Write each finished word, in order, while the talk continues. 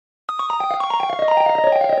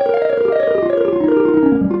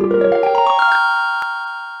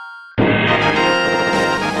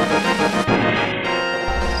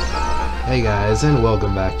guys, and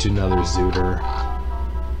welcome back to another Zooter.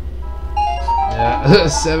 Yeah,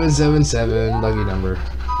 777, lucky number.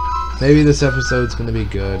 Maybe this episode's gonna be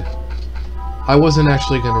good. I wasn't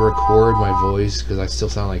actually gonna record my voice because I still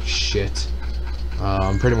sound like shit.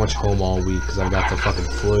 I'm pretty much home all week because I got the fucking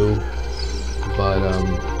flu. But,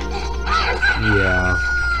 yeah.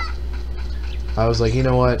 I was like, you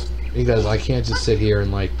know what? Because I can't just sit here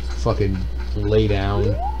and, like, fucking lay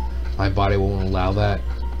down. My body won't allow that.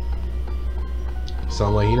 So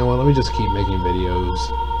I'm like, you know what? Let me just keep making videos.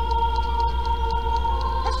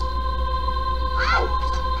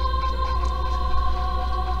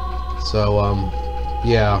 So,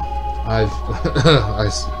 yeah. I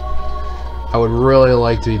would really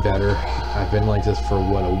like to be better. I've been like this for,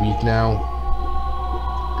 what, a week now?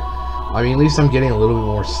 I mean, at least I'm getting a little bit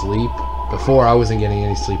more sleep. Before, I wasn't getting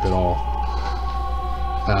any sleep at all.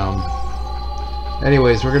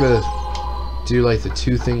 Anyways, we're gonna do, like, the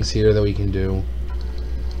two things here that we can do.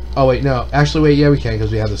 Oh, wait, no. Actually, wait, yeah, we can,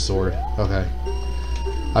 because we have the sword. Okay.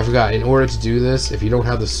 I forgot. In order to do this, if you don't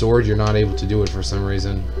have the sword, you're not able to do it for some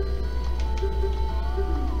reason.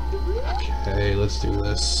 Okay, let's do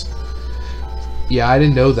this. Yeah, I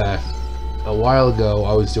didn't know that. A while ago,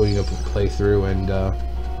 I was doing a playthrough, and,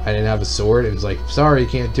 I didn't have a sword. It was like, sorry, you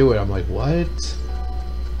can't do it. I'm like, what?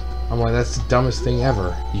 I'm like, that's the dumbest thing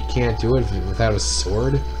ever. You can't do it without a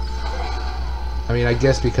sword? I mean, I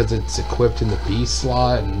guess because it's equipped in the B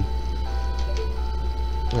slot, and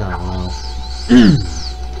I don't know.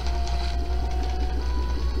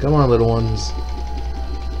 Come on, little ones.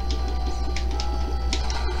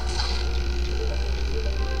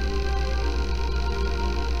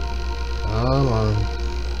 Come on.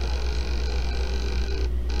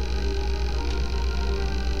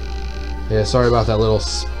 Yeah, sorry about that little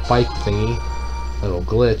spike thingy, little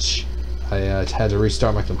glitch. I had to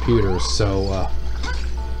restart my computer, so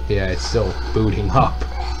yeah, it's still booting up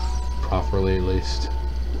properly, at least.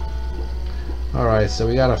 Alright, so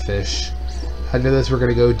we got a fish. After this, we're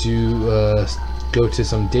gonna go to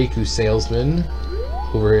some Deku salesman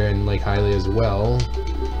over here in Lake Hylia as well.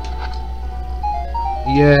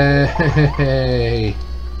 Yay!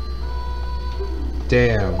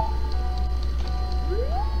 Damn.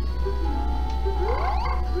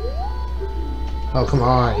 Oh, come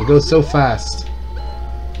on. It goes so fast.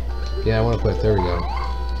 Yeah, I want to quit. There we go.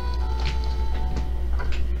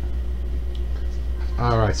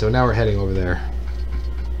 Alright, so now we're heading over there.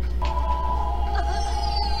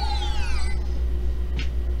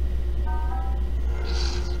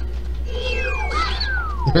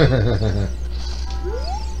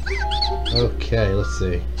 Okay, let's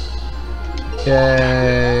see.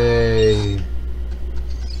 Yay!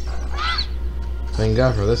 Thank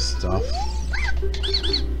God for this stuff.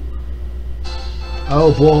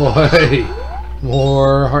 Oh boy!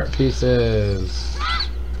 More heart pieces.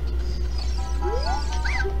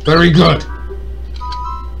 Very good!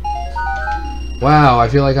 Wow, I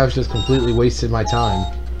feel like I've just completely wasted my time.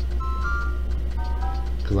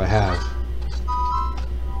 Because I have.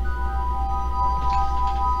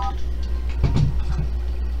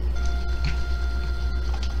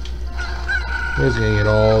 I'm just gonna get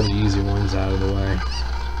all the easy ones out of the way.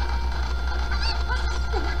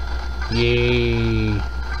 Yay!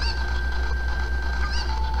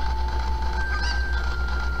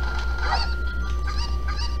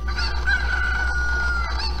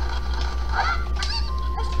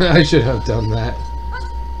 I should have done that.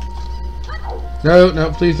 No, no,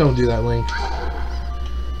 please don't do that, Link.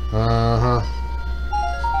 Uh-huh.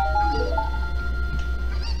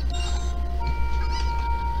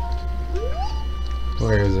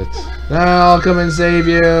 Where is it? No, I'll come and save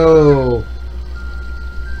you!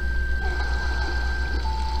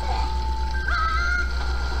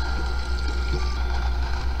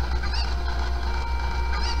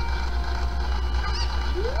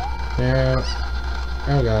 Yeah.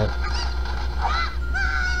 Oh god.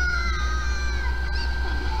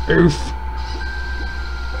 Oof.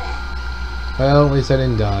 Well, at least I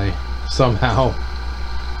didn't die. Somehow.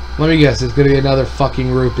 Let me guess, it's gonna be another fucking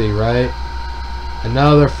rupee, right?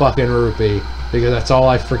 Another fucking rupee. Because that's all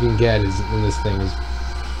I freaking get is in this thing is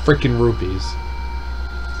freaking rupees.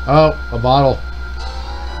 Oh, a bottle.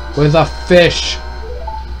 With a fish.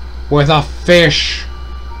 With a fish.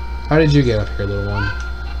 How did you get up here, little one?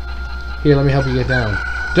 Here, let me help you get down.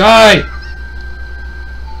 Die!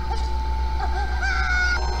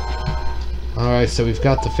 Alright, so we've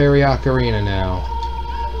got the fairy Ocarina now.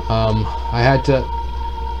 I had to...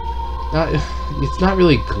 it's not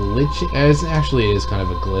really glitch. It actually is kind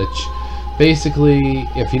of a glitch. Basically,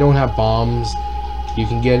 if you don't have bombs, you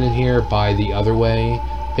can get in here by the other way.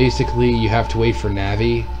 Basically, you have to wait for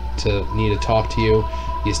Navi to need to talk to you.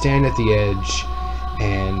 You stand at the edge,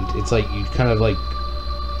 and it's like you kind of like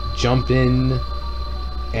jump in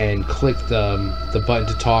and click the button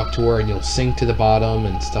to talk to her, and you'll sink to the bottom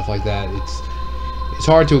and stuff like that. It's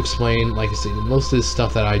hard to explain. Like I said, most of the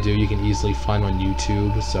stuff that I do you can easily find on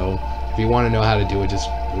YouTube, so if you want to know how to do it, just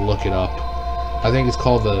look it up. I think it's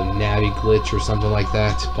called the Navi glitch or something like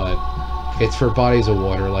that, but it's for bodies of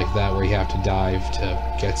water like that where you have to dive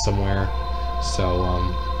to get somewhere. So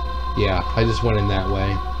yeah, I just went in that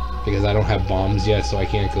way because I don't have bombs yet, so I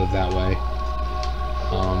can't go that way.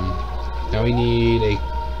 Now we need a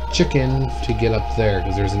chicken to get up there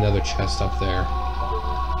because there's another chest up there.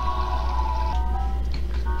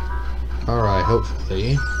 Alright,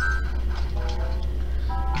 hopefully.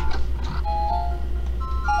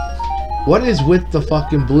 What is with the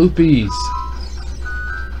fucking bloopies?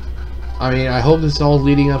 I mean, I hope it's all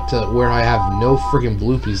leading up to where I have no freaking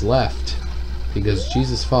bloopies left. Because,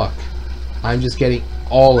 Jesus fuck. I'm just getting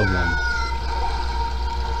all of them.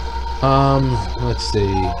 Let's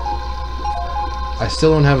see. I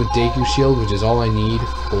still don't have a Deku shield, which is all I need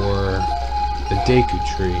for the Deku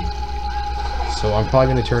tree. So I'm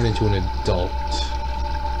probably going to turn into an adult.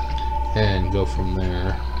 And go from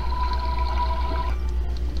there.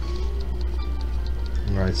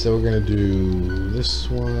 Alright, so we're going to do this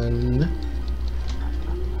one.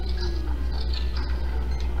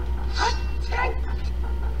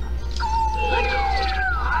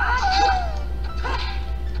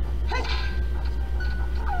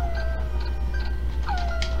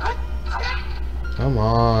 Come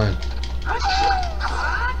on.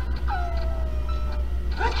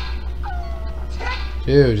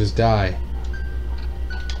 Dude, just die.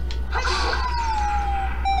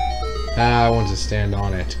 Ah, I want to stand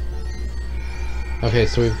on it. Okay,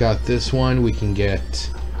 so we've got this one. We can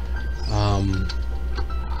get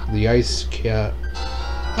the ice cat.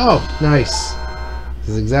 Oh, nice. This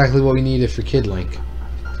is exactly what we needed for Kid Link.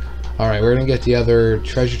 Alright, we're gonna get the other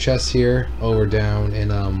treasure chests here, over, down,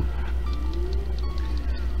 and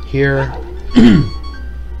here.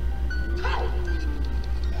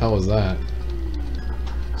 How was that?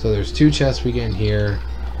 So there's 2 chests we get in here,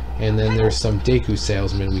 and then there's some Deku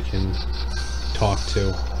salesmen we can talk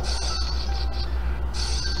to.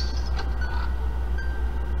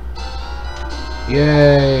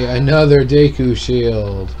 Yay! Another Deku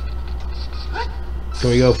shield! Can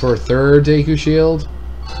we go for a 3rd Deku shield?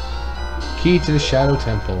 Key to the Shadow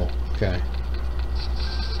Temple. Okay.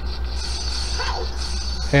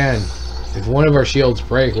 And if one of our shields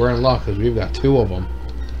break, we're in luck because we've got 2 of them.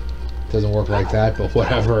 Doesn't work like that, but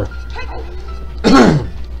whatever.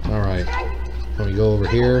 Alright. Let me go over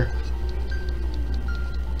here.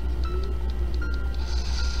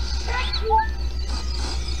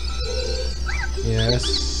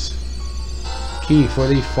 Yes. Key for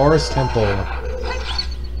the Forest Temple.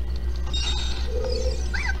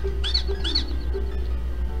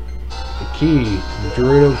 The key to the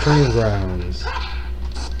Gerudo Training Grounds.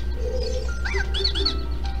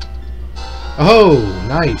 Oh,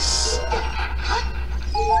 nice.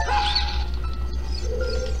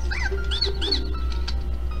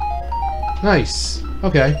 Nice.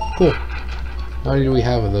 Okay, cool. How many do we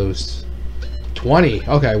have of those? 20.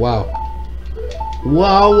 Okay, wow.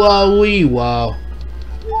 Wow, wow, wee, wow.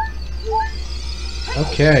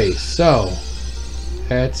 Okay, so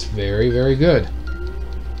that's very, very good.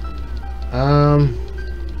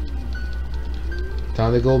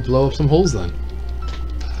 Time to go blow up some holes then.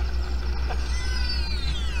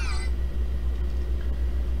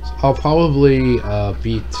 So I'll probably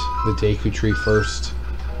beat the Deku tree first.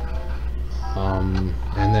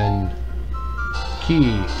 And then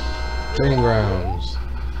Key, Training Grounds,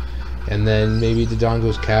 and then maybe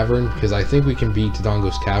Dodongo's Cavern, because I think we can beat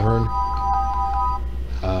Dodongo's Cavern.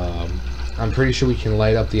 I'm pretty sure we can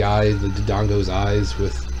light up the Dodongo's eyes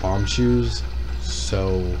with bomb shoes,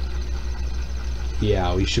 so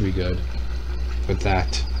yeah, we should be good with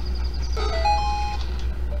that.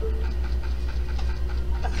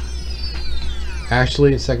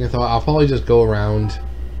 Actually, second thought, I'll probably just go around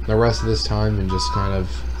the rest of this time and just kind of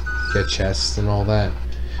get chests and all that,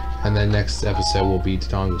 and then next episode will be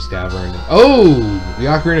Dodongo's Cavern. Oh, the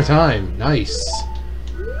Ocarina of Time, nice.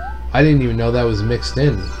 I didn't even know that was mixed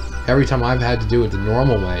in. Every time I've had to do it the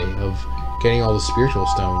normal way of getting all the spiritual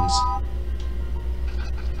stones.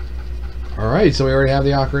 Alright, so we already have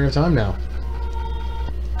the Ocarina of Time now.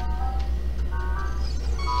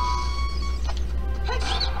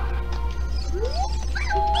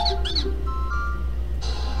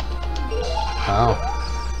 Wow.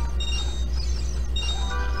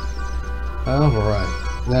 Oh,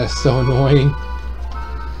 alright. That is so annoying.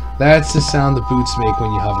 That's the sound the boots make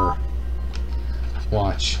when you hover.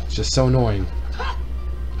 Watch. It's just so annoying.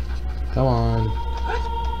 Come on.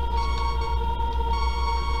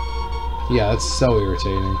 Yeah, that's so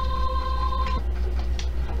irritating.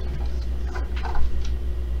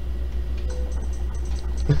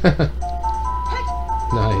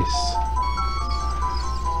 Nice.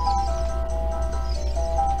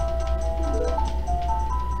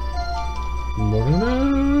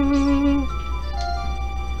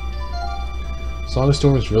 Sonic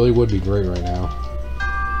Storms really would be great right now.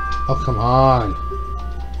 Oh, come on.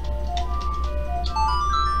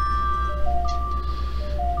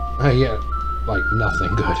 I get, like,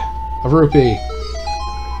 nothing good. A rupee.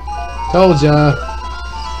 Told ya.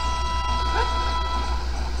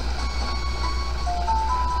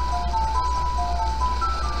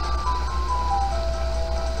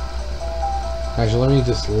 Actually, let me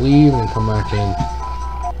just leave and come back in.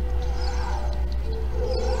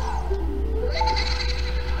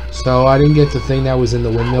 So I didn't get the thing that was in the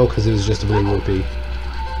windmill because it was just a blue rupee.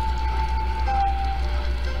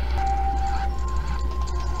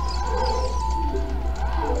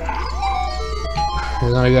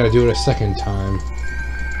 And then I gotta do it a second time.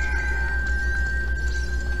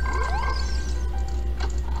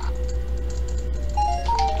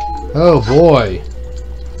 Oh boy!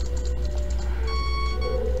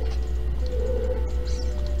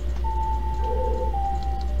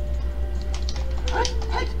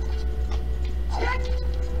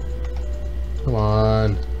 Come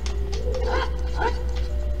on.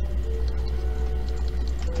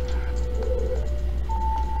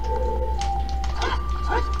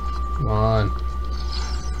 Come on.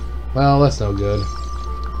 Well, that's no good.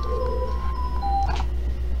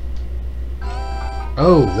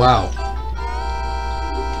 Oh, wow.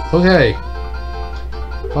 Okay.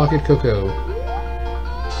 Pocket Cocoa.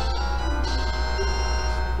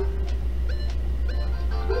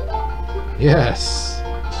 Yes.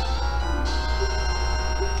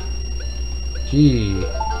 Gee.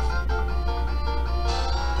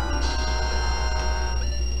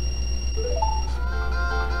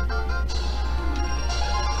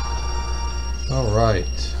 All right.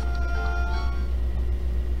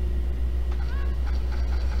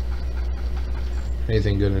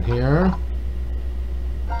 Anything good in here?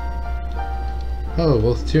 Oh,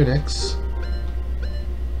 both tunics.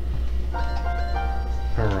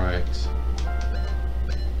 All right.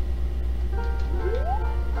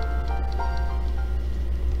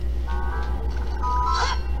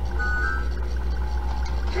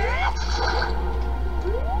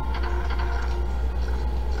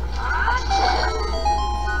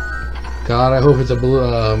 God, I hope it's a blue,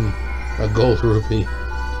 a gold rupee.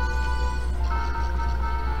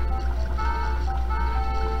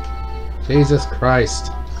 Jesus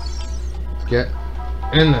Christ. Get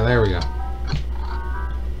in there. There we go.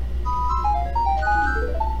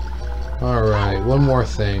 Alright, one more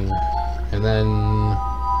thing. And then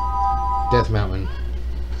Death Mountain.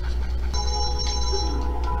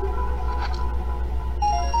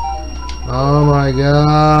 Oh my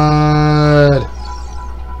god.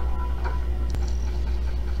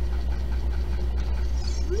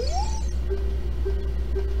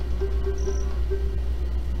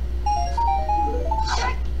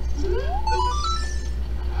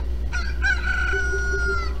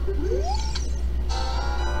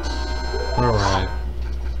 Alright.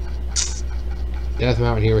 Death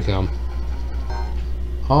Mountain, here we come.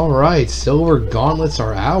 Alright, silver gauntlets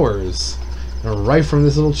are ours. And right from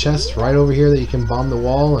this little chest right over here that you can bomb the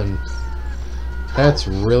wall, and that's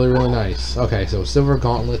really, really nice. Okay, so silver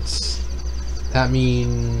gauntlets. That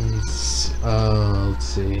means, let's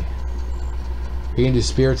see. We can do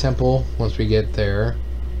Spirit Temple once we get there.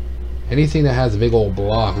 Anything that has a big old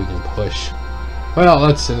block we can push. Well,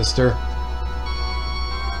 that's sinister.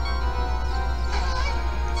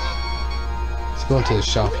 Let's go into the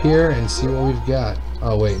shop here and see what we've got.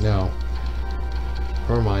 Oh wait, no.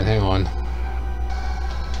 Never mind, hang on.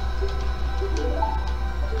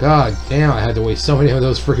 God damn, I had to waste so many of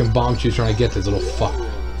those freaking bomb shoots trying to get this little fuck.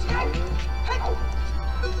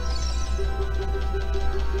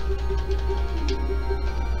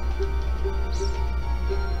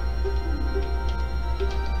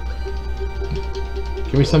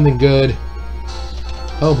 Give me something good.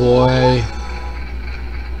 Oh boy.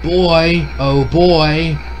 Boy. Oh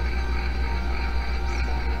boy.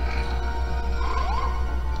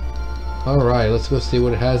 Alright, let's go see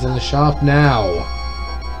what it has in the shop now.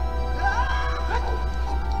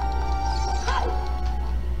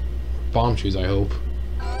 Bomb shoes, I hope.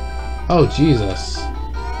 Oh, Jesus.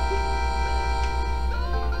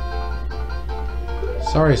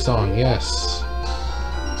 Sorry song, yes.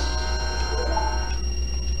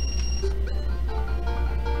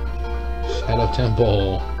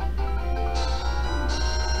 temple.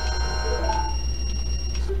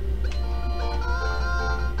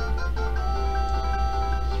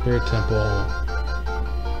 Spirit temple.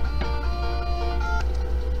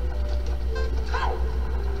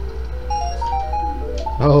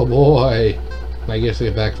 Oh boy. I guess I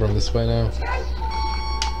get back from this way now.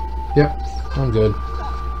 Yep, I'm good.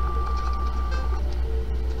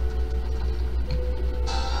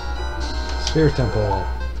 Spirit temple.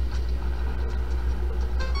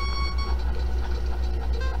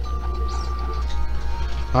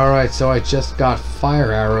 Alright, so I just got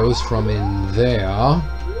fire arrows from in there.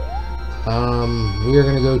 We are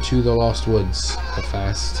gonna go to the Lost Woods real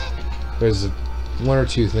fast. There's one or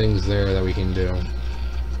two things there that we can do.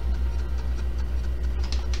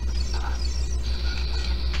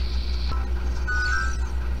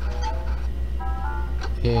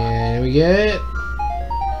 And we get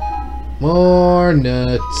more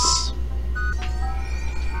nuts.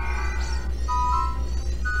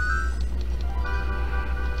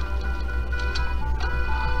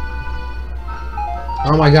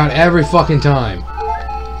 Oh my god, every fucking time.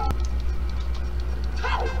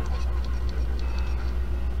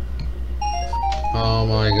 Oh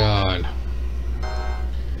my god.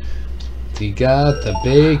 He got the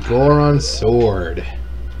big Goron sword.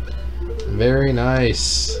 Very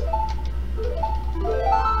nice.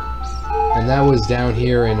 And that was down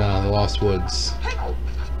here in the Lost Woods.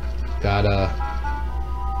 Got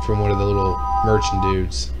from one of the little merchant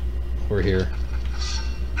dudes. We're here.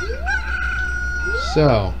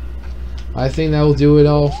 So, I think that will do it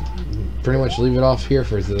all. Pretty much leave it off here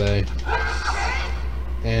for today.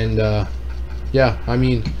 And, yeah, I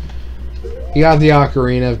mean, we got the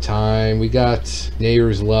Ocarina of Time, we got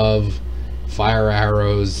Neighbor's Love, Fire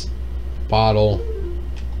Arrows, Bottle,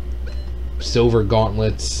 Silver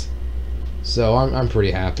Gauntlets. So, I'm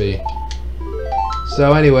pretty happy.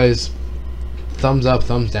 So, anyways, thumbs up,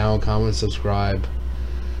 thumbs down, comment, subscribe,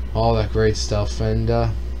 all that great stuff, and,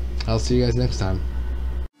 I'll see you guys next time.